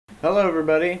Hello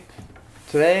everybody.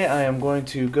 Today I am going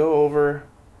to go over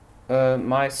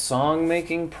my song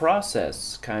making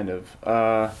process, kind of.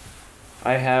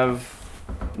 I have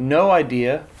no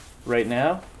idea right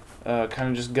now, kind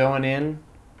of just going in.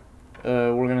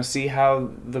 We're going to see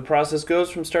how the process goes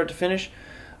from start to finish.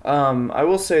 I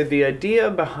will say the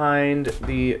idea behind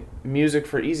the Music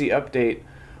for Easy update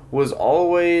was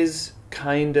always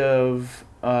kind of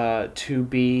to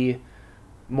be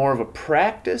more of a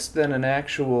practice than an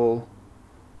actual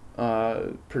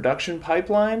production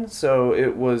pipeline. So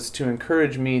it was to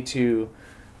encourage me to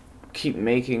keep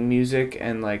making music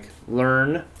and like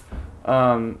learn.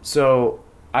 So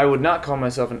I would not call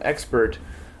myself an expert,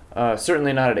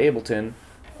 certainly not at Ableton.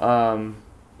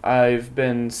 I've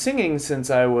been singing since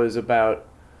I was about,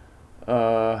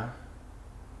 well,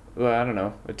 I don't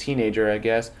know, a teenager, I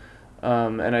guess.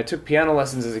 And I took piano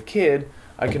lessons as a kid.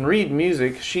 I can read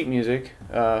music, sheet music,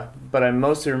 but I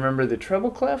mostly remember the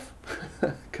treble clef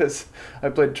because I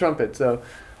played trumpet, so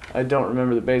I don't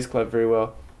remember the bass clef very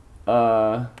well.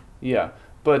 Yeah,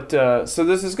 but so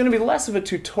this is going to be less of a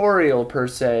tutorial per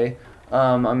se.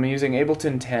 I'm using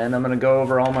Ableton 10. I'm going to go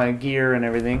over all my gear and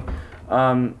everything.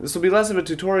 This will be less of a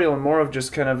tutorial and more of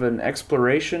just kind of an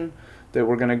exploration that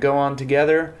we're going to go on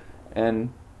together,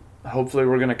 and hopefully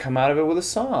we're going to come out of it with a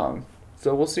song.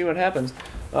 So we'll see what happens.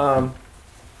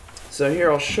 So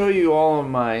here I'll show you all of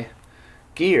my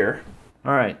gear.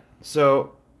 Alright,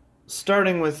 so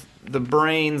starting with the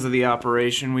brains of the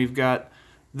operation, we've got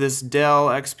this Dell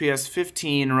XPS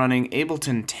 15 running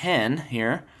Ableton 10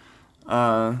 here.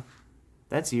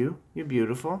 That's you. You're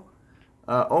beautiful.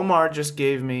 Omar just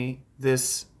gave me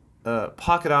this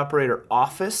Pocket Operator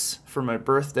Office for my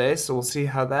birthday, so we'll see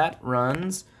how that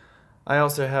runs. I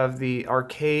also have the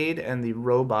arcade and the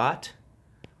robot.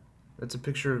 That's a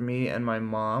picture of me and my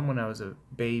mom when I was a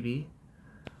baby.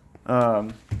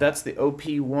 That's the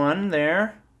OP1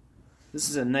 there. This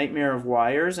is a nightmare of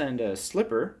wires and a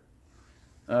slipper.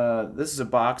 This is a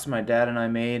box my dad and I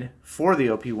made for the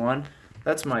OP1.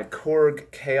 That's my Korg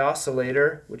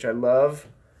Chaosilator, which I love.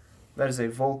 That is a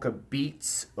Volca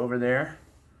Beats over there.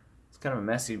 It's kind of a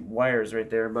messy wires right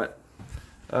there, but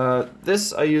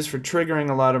this I use for triggering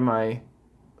a lot of my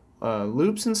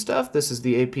loops and stuff. This is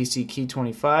the APC Key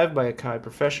 25 by Akai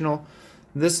Professional.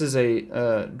 This is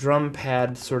a drum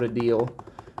pad sort of deal,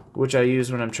 which I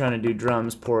use when I'm trying to do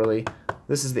drums poorly.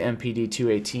 This is the MPD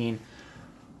 218.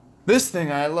 This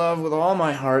thing I love with all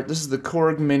my heart. This is the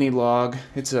Korg Mini Log.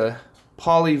 It's a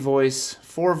polyvoice,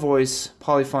 4-voice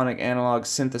polyphonic analog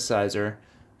synthesizer,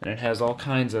 and it has all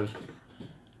kinds of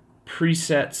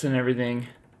presets and everything.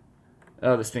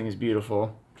 Oh, this thing is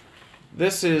beautiful.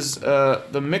 This is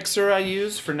the mixer I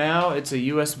use for now. It's a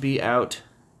USB out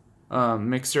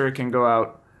mixer. It can go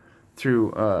out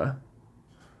through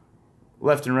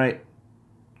left and right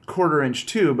 1/4 inch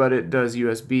too, but it does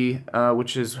USB,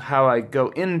 which is how I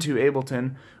go into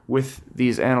Ableton with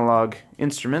these analog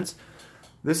instruments.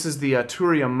 This is the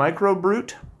Arturia Micro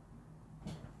Brute.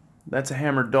 That's a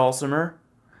hammered dulcimer.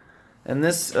 And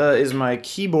this is my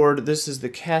keyboard. This is the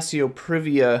Casio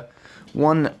Privia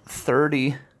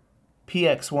 130.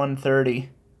 PX130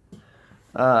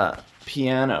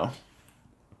 piano.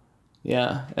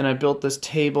 Yeah, and I built this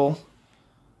table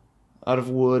out of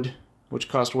wood, which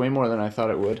cost way more than I thought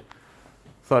it would.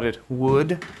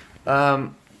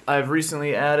 I've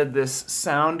recently added this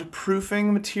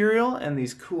soundproofing material and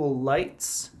these cool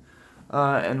lights.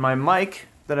 And my mic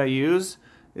that I use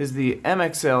is the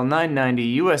MXL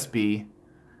 990 USB.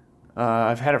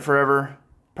 I've had it forever.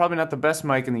 Probably not the best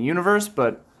mic in the universe,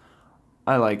 but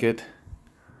I like it.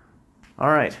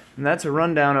 Alright, and that's a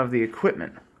rundown of the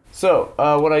equipment. So,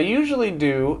 what I usually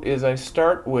do is I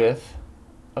start with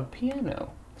a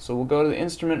piano. So we'll go to the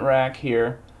instrument rack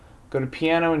here, go to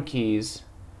piano and keys,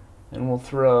 and we'll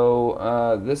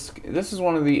throw, this is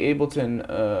one of the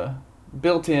Ableton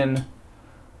built-in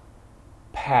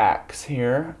packs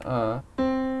here.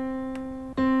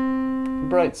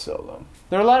 Bright solo.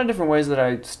 There are a lot of different ways that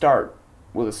I start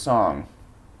with a song.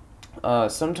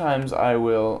 Sometimes I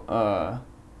will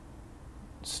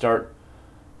start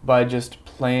by just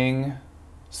playing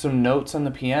some notes on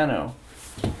the piano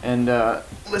and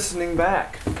listening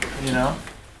back, you know?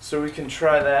 So we can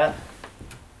try that.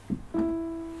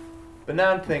 But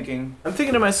now I'm thinking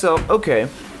to myself, okay,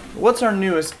 what's our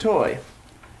newest toy?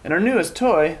 And our newest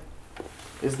toy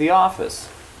is the Office.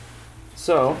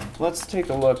 So let's take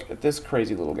a look at this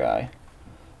crazy little guy.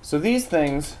 So these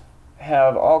things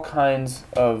have all kinds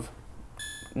of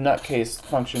nutcase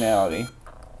functionality.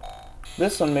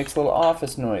 This one makes little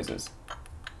office noises.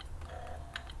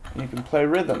 You can play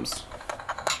rhythms.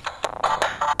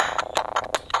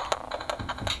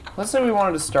 Let's say we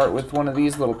wanted to start with one of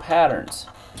these little patterns.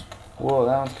 Whoa,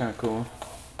 that one's kind of cool.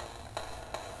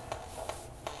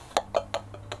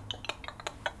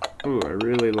 Ooh, I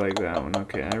really like that one.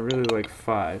 Okay, I really like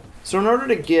 5. So in order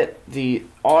to get the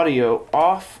audio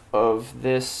off of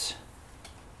this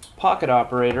pocket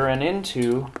operator and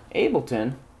into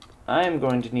Ableton, I am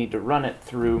going to need to run it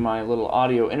through my little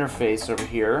audio interface over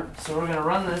here. So we're going to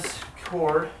run this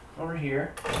cord over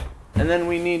here. And then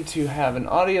we need to have an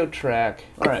audio track.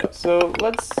 Alright, so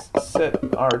let's set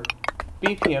our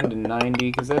BPM to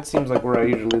 90, because that seems like where I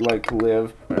usually like to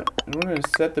live. Right. And we're going to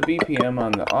set the BPM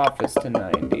on the Office to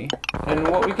 90. And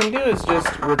what we can do is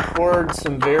just record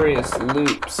some various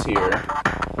loops here,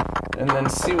 and then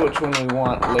see which one we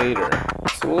want later.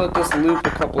 So we'll let this loop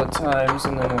a couple of times,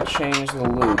 and then we'll change the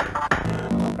loop.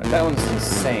 Right, that one's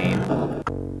insane.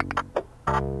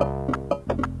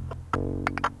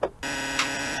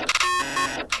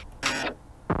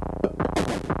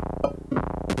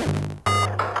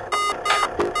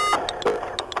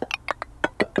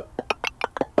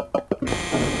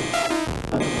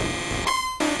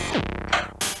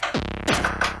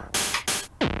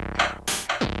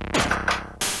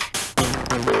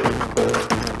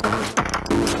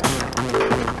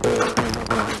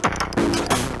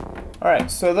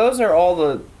 Alright, so those are all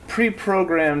the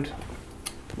pre-programmed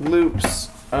loops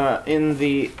in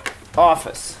the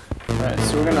Office. Alright,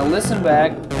 so we're going to listen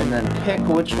back and then pick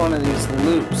which one of these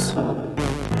loops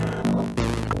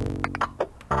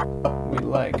we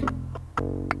like.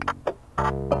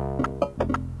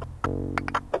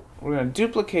 We're going to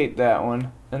duplicate that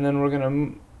one, and then we're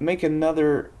going to make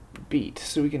another beat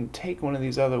so we can take one of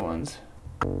these other ones.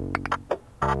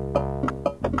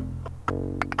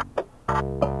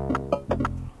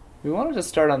 We wanted to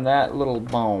start on that little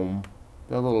boom,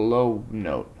 that little low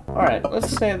note. Alright, let's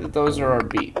say that those are our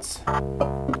beats.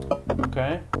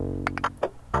 Okay?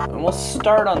 And we'll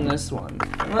start on this one.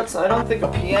 And I don't think a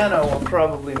piano will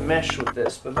probably mesh with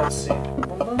this, but let's see.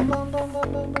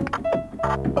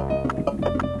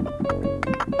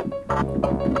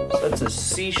 So that's a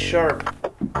C sharp.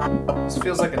 This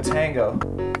feels like a tango.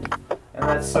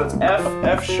 And so it's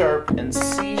F sharp, and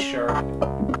C sharp.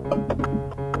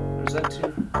 Is that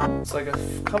two? It's like a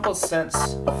couple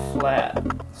cents flat.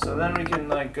 So then we can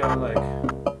like go like.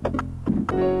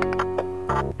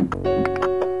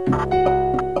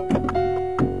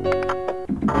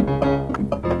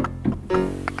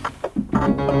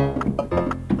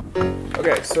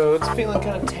 Okay, so it's feeling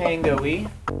kind of tango-y.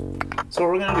 So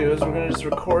what we're gonna do is we're gonna just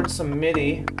record some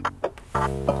MIDI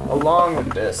along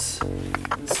with this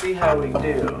and see how we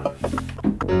do.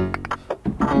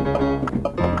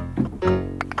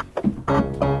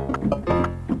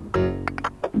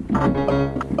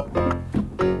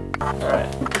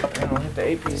 Alright, and we'll hit the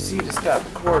APC to stop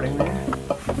recording there.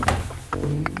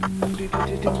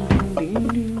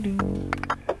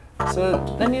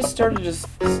 So then you start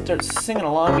singing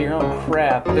along to your own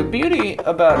crap. The beauty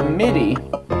about MIDI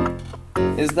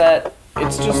is that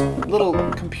it's just little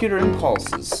computer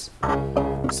impulses.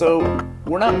 So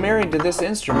we're not married to this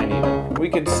instrument even. We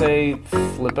could say,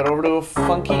 flip it over to a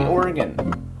funky organ.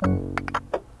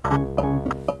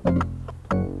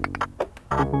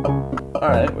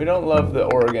 Alright, we don't love the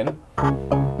organ.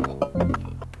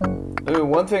 Ooh,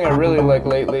 one thing I really like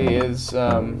lately is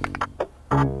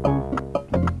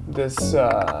this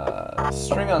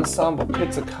string ensemble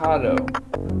pizzicato.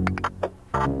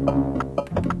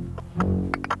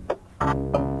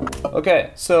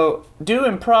 Okay, so due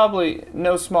in probably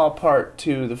no small part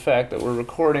to the fact that we're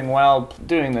recording while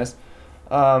doing this,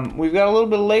 we've got a little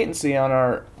bit of latency on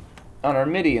our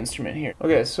MIDI instrument here.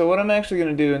 Okay, so what I'm actually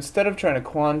going to do, instead of trying to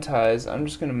quantize, I'm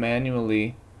just going to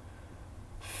manually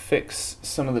fix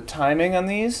some of the timing on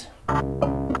these.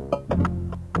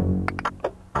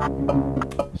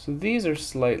 So these are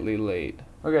slightly late.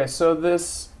 Okay, so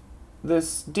this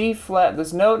D flat,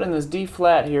 this note in this D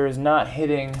flat here is not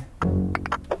hitting.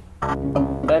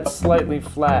 That's slightly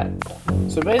flat.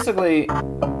 So basically,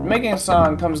 making a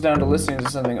song comes down to listening to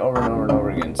something over and over and over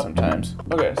again sometimes.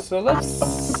 Okay, so let's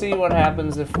see what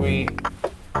happens if we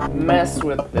mess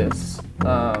with this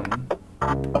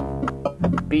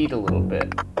beat a little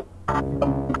bit.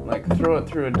 Like throw it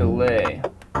through a delay.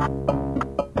 I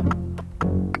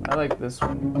like this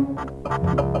one.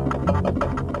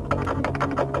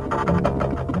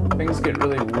 Things get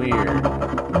really weird.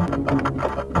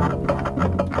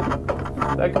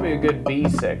 That could be a good B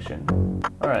section.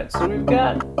 Alright, so we've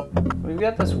got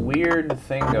this weird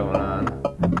thing going on.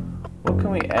 What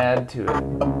can we add to it?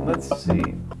 Let's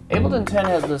see. Ableton 10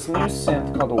 has this new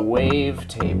synth called a wave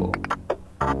table.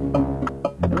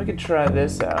 And we could try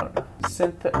this out.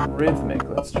 Synth rhythmic.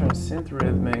 Let's try synth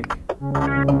rhythmic.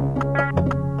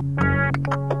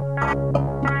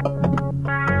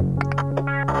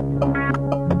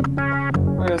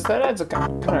 Okay, so that adds a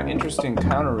kind of interesting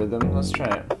counter rhythm. Let's try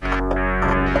it.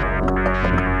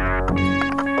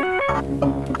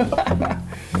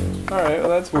 Alright, well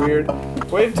that's weird.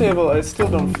 Wavetable, I still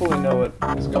don't fully know what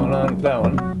is going on with that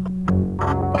one. So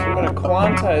we're going to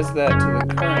quantize that to the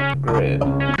current grid.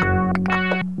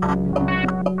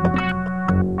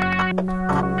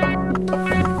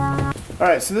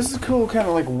 Alright, so this is a cool kind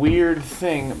of like weird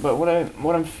thing, but what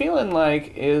I'm feeling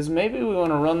like is maybe we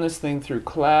want to run this thing through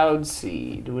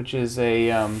Cloudseed, which is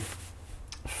a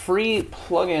free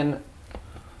plugin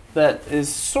that is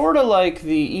sort of like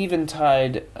the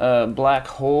Eventide black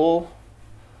hole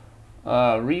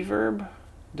reverb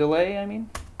delay, I mean.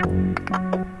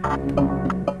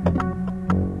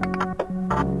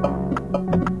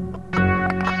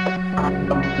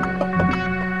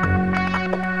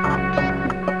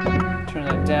 Turn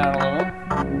that down a little.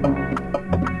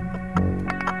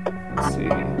 Let's see.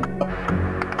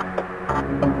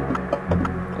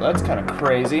 Well, that's kind of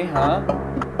crazy, huh?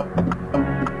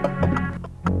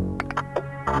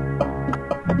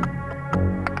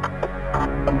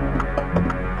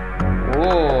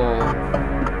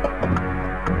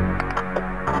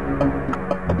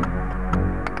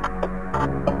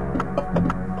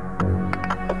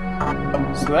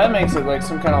 So that makes it like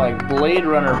some kind of like Blade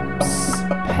Runner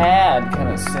pad kind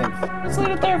of synth. Let's leave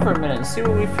it there for a minute and see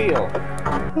what we feel.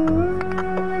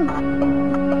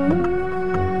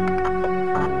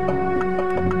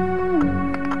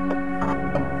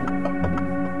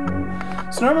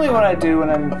 So normally what I do when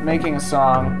I'm making a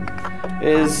song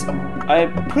is I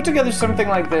put together something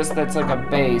like this that's like a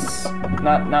bass.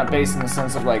 Not bass in the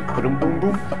sense of like boom boom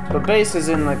boom, but bass is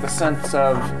in like the sense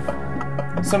of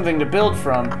something to build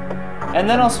from. And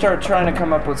then I'll start trying to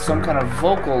come up with some kind of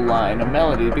vocal line, a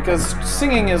melody, because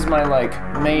singing is my like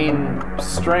main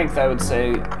strength, I would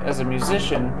say, as a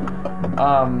musician.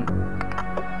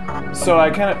 So I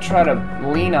kind of try to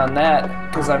lean on that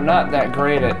because I'm not that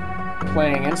great at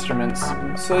playing instruments.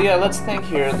 So yeah, let's think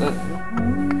here.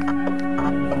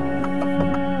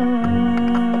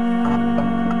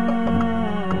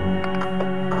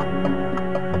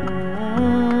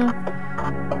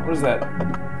 What is that?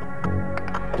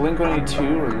 Blink-182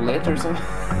 or Lit or something?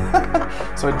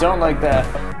 So I don't like that.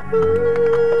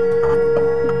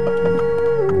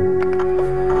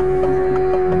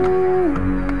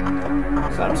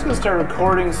 So I'm just going to start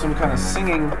recording some kind of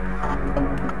singing.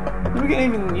 We can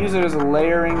even use it as a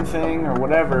layering thing or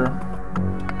whatever.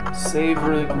 Save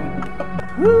really quick.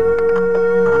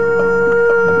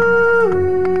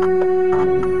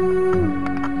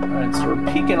 Alright, so we're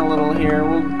peaking a little here.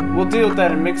 We'll deal with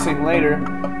that in mixing later.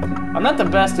 I'm not the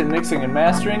best at mixing and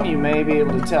mastering, you may be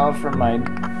able to tell from my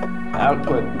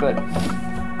output, but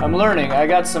I'm learning. I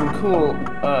got some cool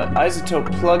iZotope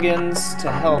plugins to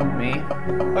help me.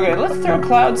 Okay, let's throw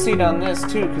Cloudseed on this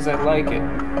too, because I like it.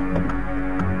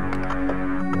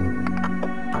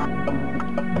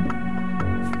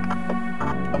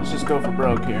 Let's just go for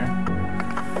broke here.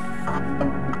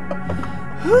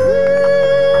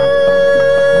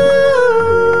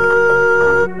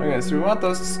 So we want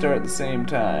those to start at the same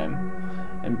time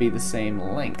and be the same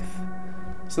length.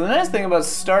 So the nice thing about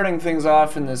starting things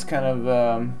off in this kind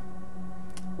of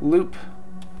loop,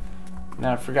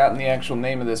 now I've forgotten the actual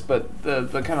name of this, but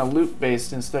the kind of loop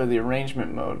based instead of the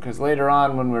arrangement mode, because later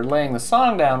on when we're laying the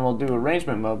song down we'll do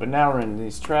arrangement mode, but now we're in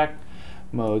these track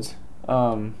modes.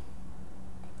 The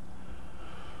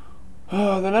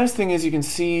nice thing is you can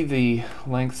see the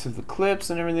lengths of the clips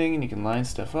and everything, and you can line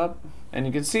stuff up. And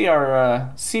you can see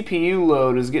our CPU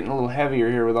load is getting a little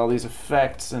heavier here with all these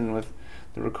effects and with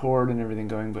the record and everything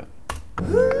going, but...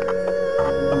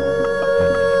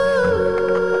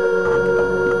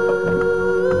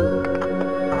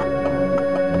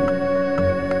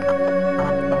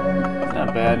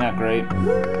 Not bad, not great.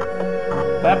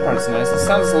 That part's nice. It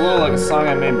sounds a little like a song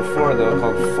I made before, though,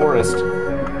 called Forest.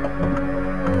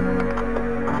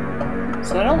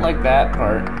 So I don't like that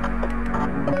part.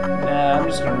 Nah, I'm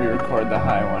just gonna re-record the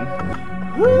high one.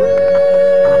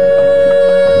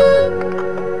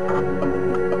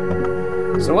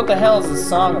 So what the hell is this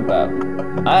song about?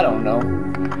 I don't know.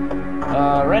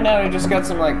 Right now we just got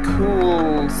some like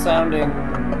cool sounding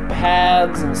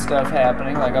pads and stuff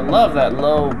happening. Like I love that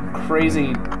low,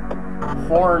 crazy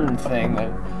horn thing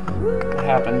that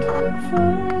happened.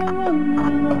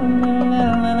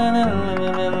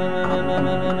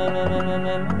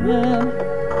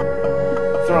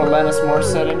 Throw Alanis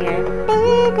Morissette in here.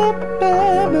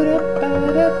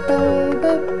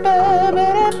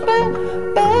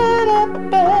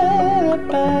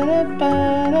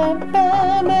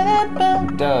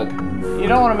 Doug. You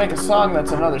don't want to make a song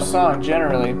that's another song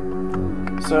generally.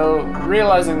 So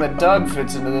realizing that Doug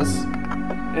fits into this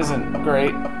isn't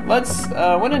great. Let's,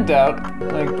 when in doubt,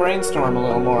 like brainstorm a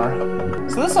little more.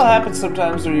 So this will happen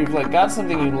sometimes where you've like got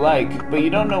something you like, but you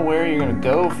don't know where you're gonna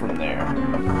go from there.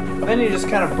 Then you just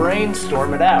kind of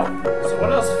brainstorm it out. So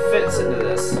what else fits into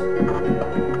this?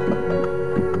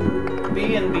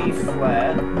 B and B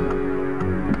flat,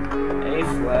 A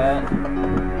flat.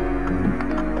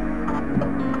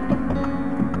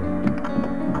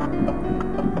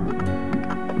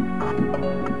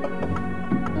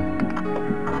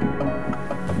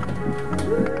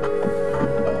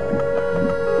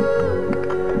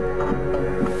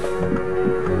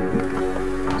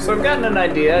 So I've gotten an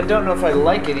idea. I don't know if I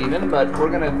like it even, but we're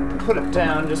gonna put it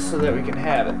down just so that we can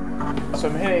have it. So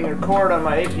I'm hitting record on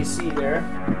my APC there.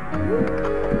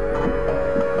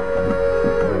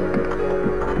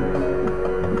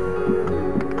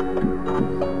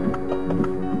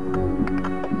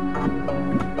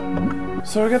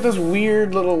 So I got this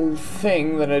weird little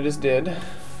thing that I just did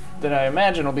that I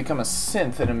imagine will become a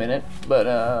synth in a minute, but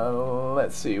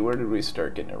let's see, where did we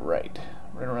start getting it right?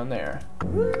 Right around there.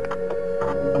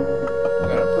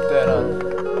 Gotta put that on.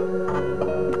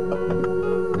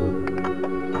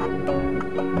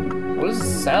 What does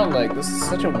this sound like? This is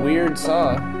such a weird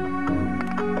song.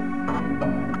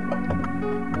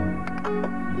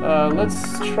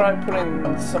 Let's try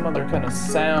putting some other kind of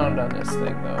sound on this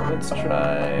thing though. Let's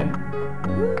try...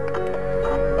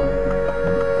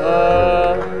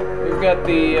 we've got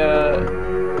the,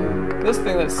 this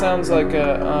thing that sounds like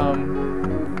a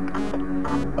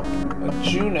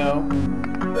Juno.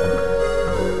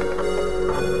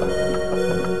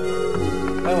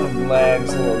 That one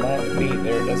lags a little lag beat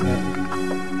there, doesn't it?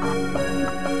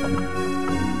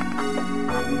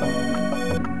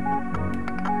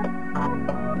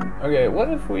 Okay, what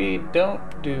if we don't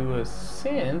do a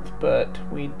synth, but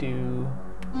we do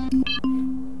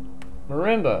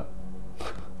marimba?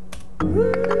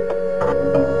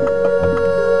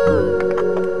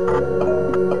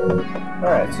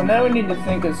 Alright, so now we need to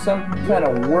think of some kind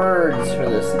of words for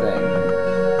this thing.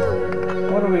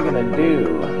 What are we gonna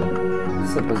do?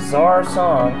 It's a bizarre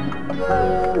song.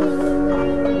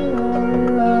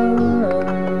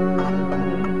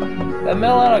 That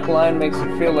melodic line makes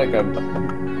it feel like a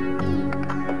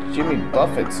Jimmy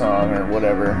Buffett song or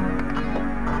whatever.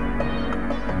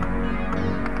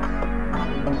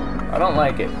 I don't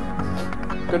like it.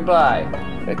 Goodbye.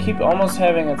 I keep almost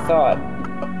having a thought.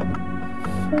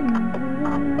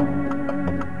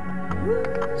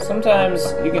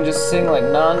 Sometimes you can just sing like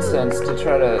nonsense to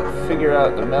try to figure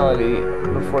out the melody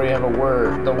before you have a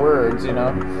word, the words, you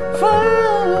know.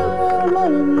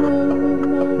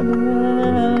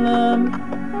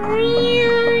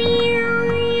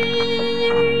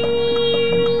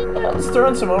 Let's throw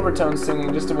in some overtone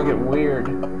singing just to make it weird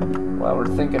while we're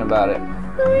thinking about it.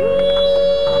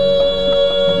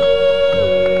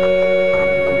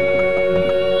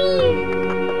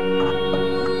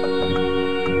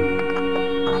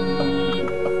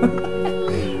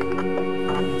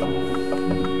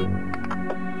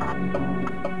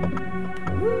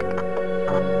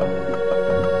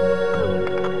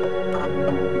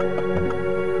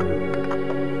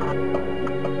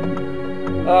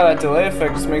 Oh, that delay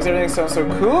effect just makes everything sound so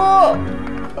cool!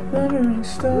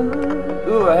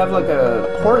 Ooh, I have like a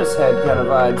Portishead kind of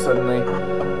vibe suddenly.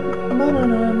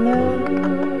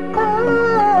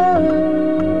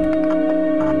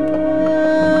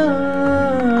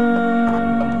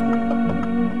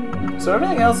 So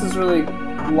everything else is really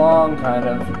long, kind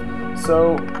of.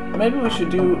 So maybe we should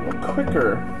do a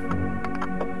quicker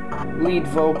lead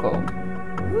vocal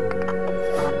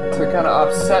to kind of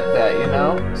offset that, you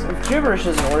know? So if gibberish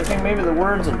isn't working, maybe the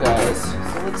words will guide us.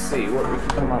 So let's see what we can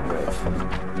come up with.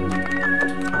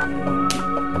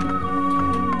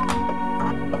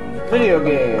 Video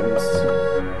games.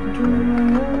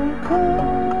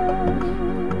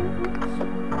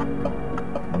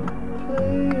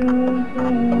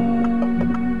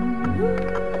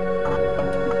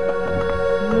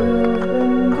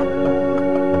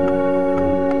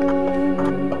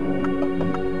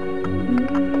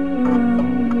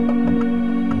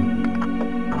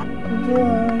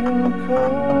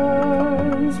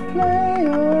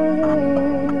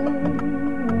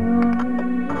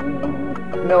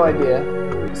 No idea.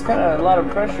 It's kind of a lot of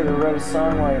pressure to write a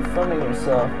song while you're filming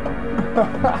yourself.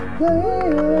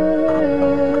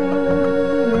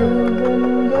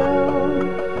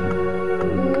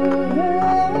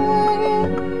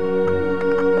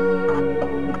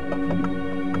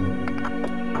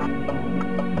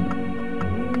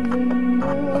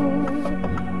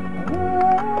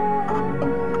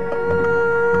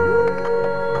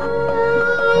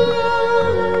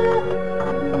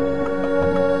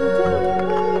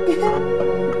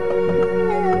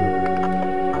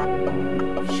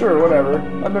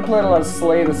 I've been playing a lot of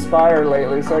Slay the Spire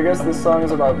lately, so I guess this song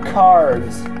is about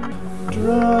cards.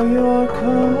 Draw your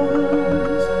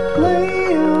cards,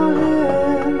 lay your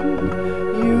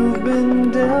hand. You've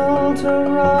been dealt a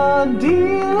raw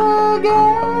deal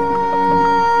again.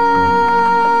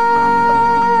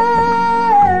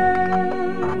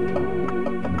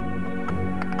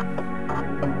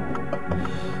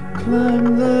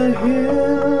 Climb the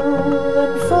hill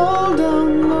and fall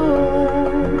down low.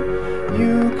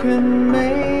 You can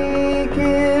make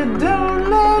it, don't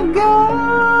let go.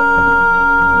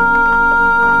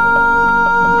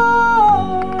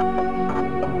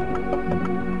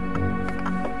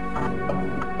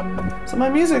 So my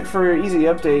music for Easy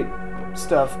Update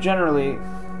stuff, generally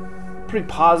pretty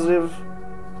positive,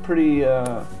 pretty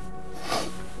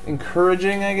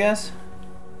encouraging, I guess.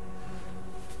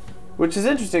 Which is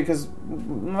interesting because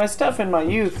my stuff in my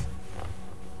youth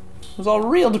was all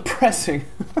real depressing.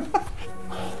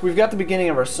 We've got the beginning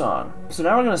of our song. So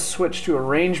now we're going to switch to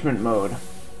arrangement mode.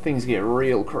 Things get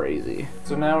real crazy.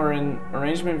 So now we're in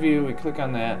arrangement view, we click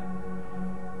on that.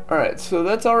 Alright, so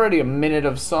that's already a minute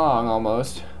of song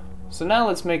almost. So now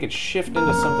let's make it shift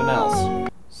into something else.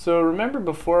 So remember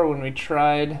before when we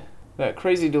tried that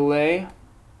crazy delay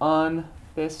on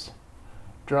this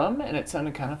drum and it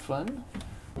sounded kind of fun?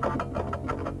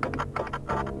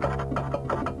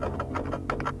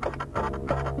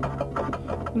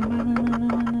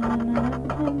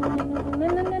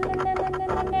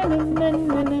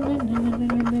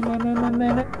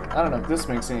 I don't know if this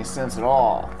makes any sense at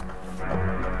all.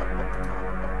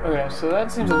 Okay, so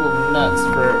that seems a little nuts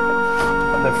for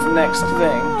the next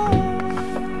thing.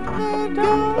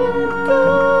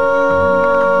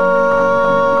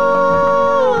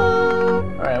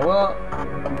 Alright, well,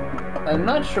 I'm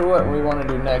not sure what we want to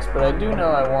do next, but I do know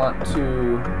I want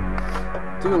to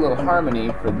do a little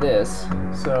harmony for this,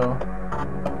 so...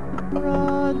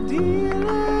 Raw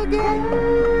deal again.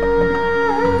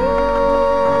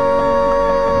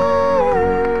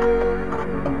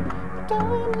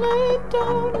 Don't let go.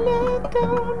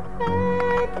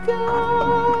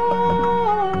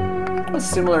 A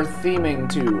similar theming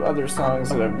to other songs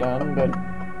that I've done, but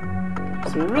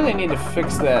so we really need to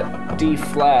fix that D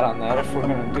flat on that if we're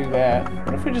gonna do that.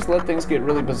 What if we just let things get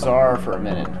really bizarre for a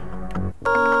minute?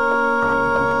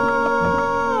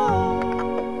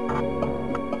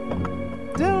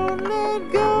 Don't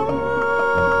let go.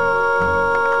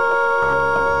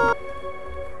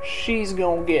 She's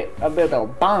gonna get a bit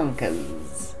of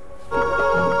bonkers. Oh,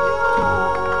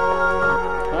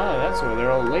 that's why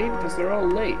they're all late, because they're all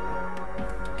late.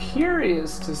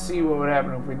 Curious to see what would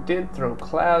happen if we did throw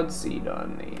Cloud Seed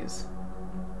on these.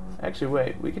 Actually,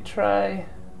 wait, we could try...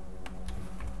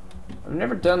 I've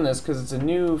never done this because it's a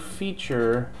new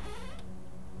feature.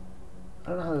 I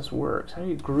don't know how this works. How do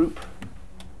you group?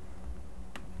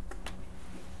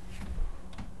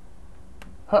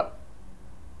 Huh.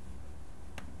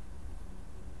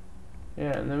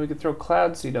 Yeah, and then we could throw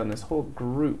Cloud Seed on this whole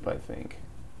group, I think.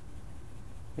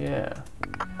 Yeah.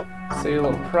 Save a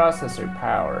little processor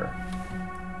power.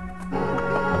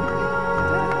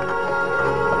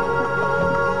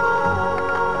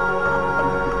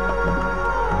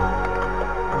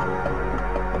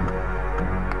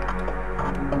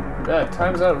 That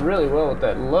times out really well with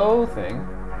that low thing.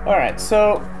 Alright,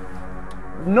 so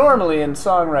normally in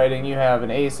songwriting you have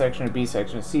an A section, a B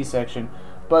section, a C section,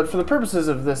 but for the purposes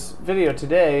of this video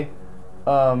today,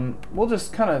 we'll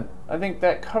just kind of, I think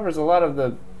that covers a lot of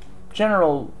the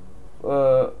general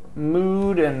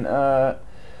mood and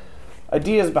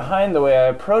ideas behind the way I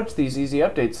approach these Easy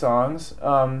Update songs.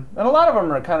 And a lot of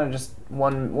them are kind of just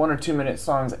one or 2 minute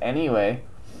songs anyway.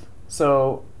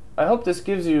 So I hope this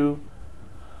gives you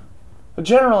a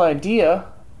general idea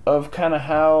of kind of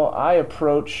how I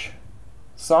approach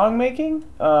song making,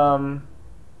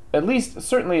 at least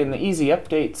certainly in the Easy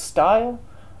Update style.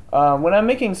 When I'm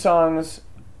making songs,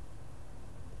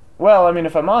 well, I mean,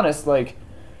 if I'm honest, like,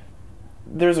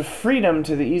 there's a freedom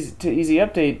to the Easy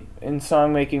Update in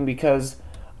song making because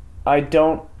I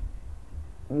don't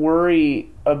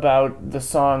worry about the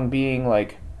song being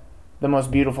like the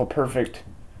most beautiful, perfect,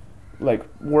 like,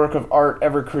 work of art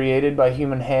ever created by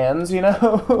human hands, you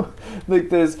know?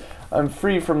 Like, I'm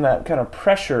free from that kind of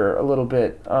pressure a little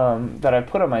bit that I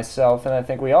put on myself, and I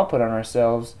think we all put on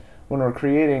ourselves when we're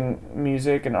creating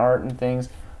music and art and things.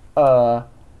 You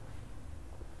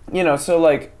know, so,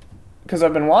 like, because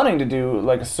I've been wanting to do,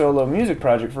 like, a solo music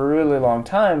project for a really long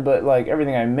time, but, like,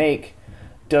 everything I make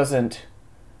doesn't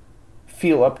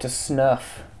feel up to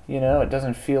snuff, you know? It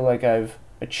doesn't feel like I've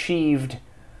achieved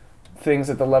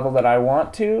things at the level that I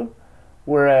want to,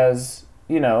 whereas,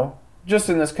 you know, just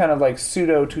in this kind of like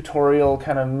pseudo tutorial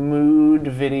kind of mood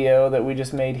video that we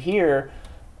just made here,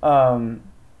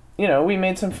 you know, we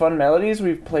made some fun melodies,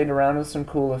 we played around with some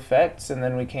cool effects, and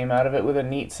then we came out of it with a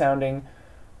neat sounding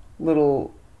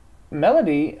little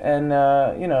melody. And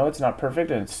you know, it's not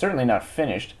perfect and it's certainly not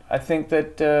finished. I think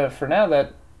that for now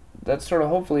that sort of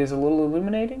hopefully is a little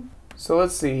illuminating. So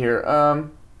let's see here.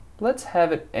 Let's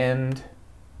have it end.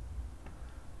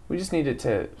 We just need it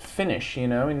to finish, you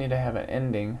know, we need to have an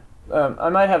ending. I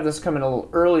might have this come in a little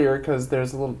earlier because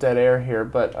there's a little dead air here,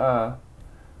 but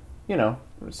you know,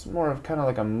 it's more of kind of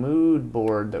like a mood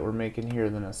board that we're making here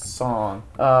than a song.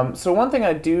 So one thing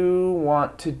I do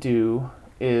want to do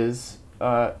is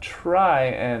try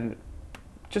and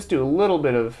just do a little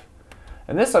bit of,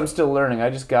 and this I'm still learning, I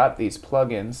just got these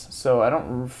plugins, so I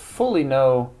don't fully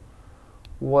know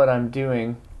what I'm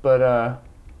doing, but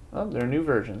oh, there are new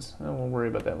versions. Oh, we'll worry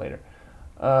about that later.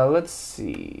 Let's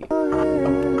see.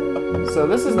 So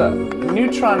this is the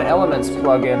Neutron Elements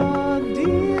plugin.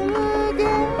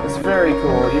 It's very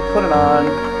cool. You put it on,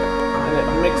 and it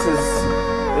mixes.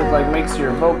 It like makes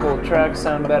your vocal track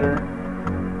sound better.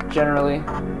 Generally,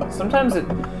 sometimes it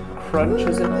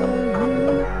crunches it.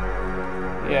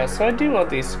 Yeah, so I do want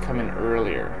these to come in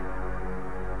earlier.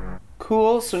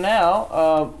 Cool. So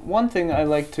now, one thing I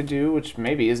like to do, which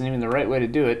maybe isn't even the right way to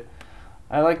do it,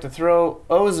 I like to throw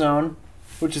Ozone,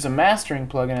 which is a mastering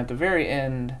plugin, at the very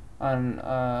end on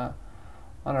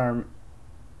our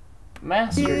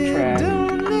master track.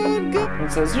 And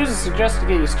it says, "Here's a suggestion to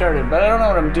get you started," but I don't know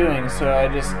what I'm doing, so I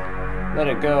just let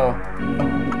it go.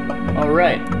 All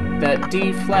right, that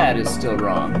D flat is still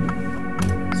wrong.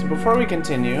 So before we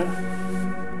continue,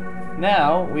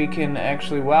 now we can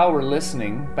actually, while we're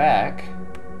listening back,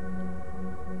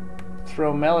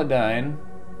 throw Melodyne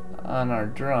on our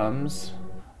drums.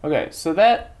 Okay, so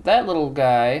that little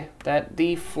guy, that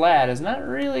D flat, is not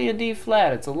really a D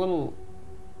flat, it's a little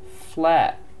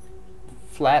flat.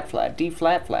 Flat, D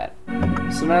flat flat.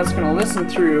 So now it's gonna listen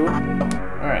through.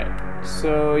 Alright,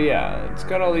 so yeah, it's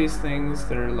got all these things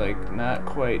that are like not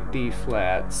quite D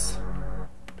flats.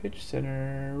 Pitch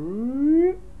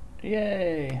center,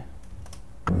 yay.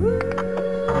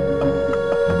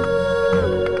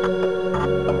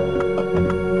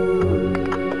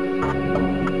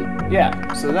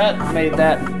 Yeah, so that made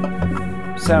that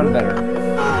sound better.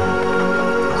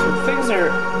 So things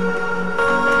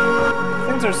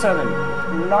are sounding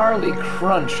gnarly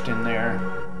crunched in there.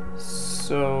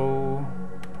 So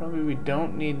probably we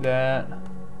don't need that.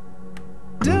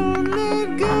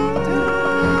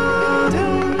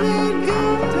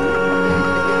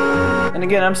 And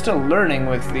again, I'm still learning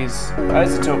with these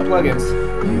iZotope plugins,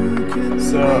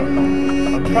 so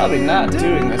I'm probably not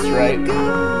doing this right.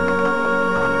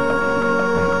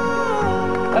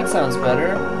 That sounds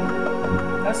better.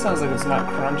 That sounds like it's not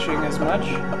crunching as much.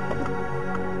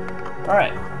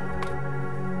 Alright.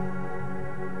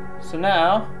 So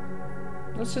now,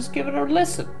 let's just give it a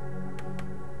listen.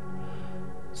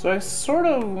 So I sort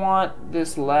of want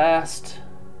this last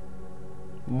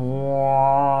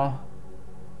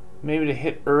maybe to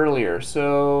hit earlier.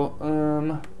 So,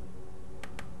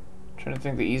 trying to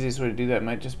think the easiest way to do that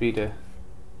might just be to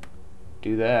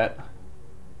do that.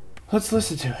 Let's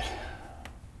listen to it.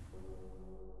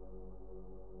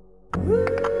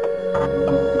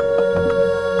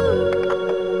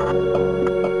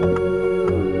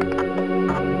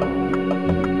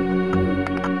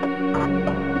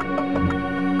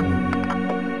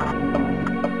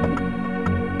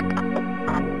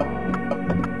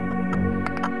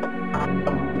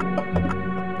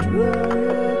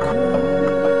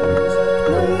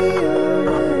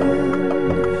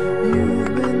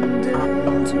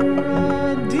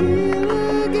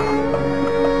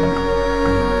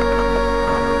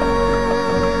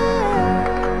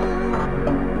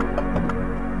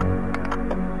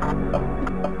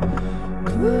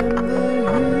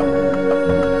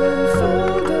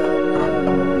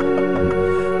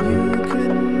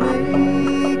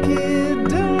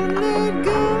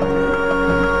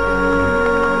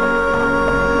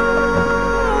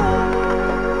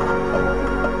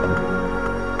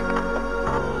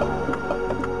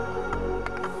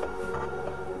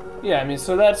 Yeah, I mean,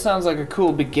 so that sounds like a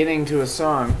cool beginning to a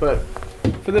song, but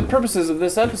for the purposes of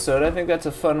this episode, I think that's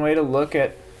a fun way to look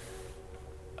at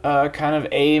kind of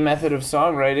a method of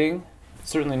songwriting.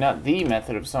 Certainly not the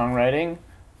method of songwriting,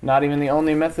 not even the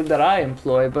only method that I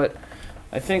employ, but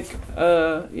I think,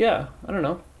 yeah, I don't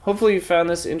know. Hopefully you found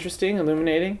this interesting,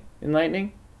 illuminating,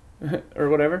 enlightening, or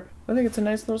whatever. I think it's a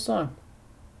nice little song,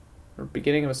 or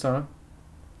beginning of a song,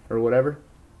 or whatever.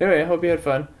 Anyway, I hope you had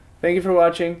fun. Thank you for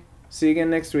watching. See you again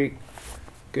next week.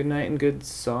 Good night and good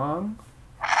song.